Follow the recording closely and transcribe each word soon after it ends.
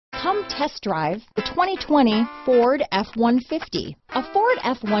Come test drive the 2020 Ford F-150. A Ford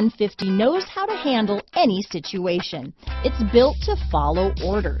F-150 knows how to handle any situation. It's built to follow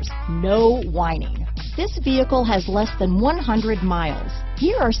orders, no whining. This vehicle has less than 100 miles.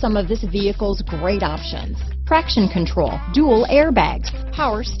 Here are some of this vehicle's great options: traction control, dual airbags,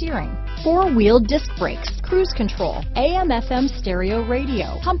 power steering, four-wheel disc brakes, cruise control, AM/FM stereo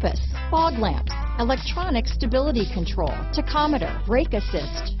radio, compass, fog lamps, electronic stability control, tachometer, brake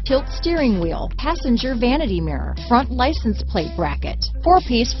assist, tilt steering wheel, passenger vanity mirror, front license plate bracket,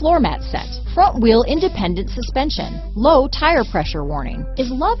 four-piece floor mat set, front wheel independent suspension, low tire pressure warning. Is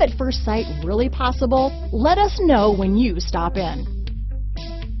love at first sight really possible? Let us know when you stop in.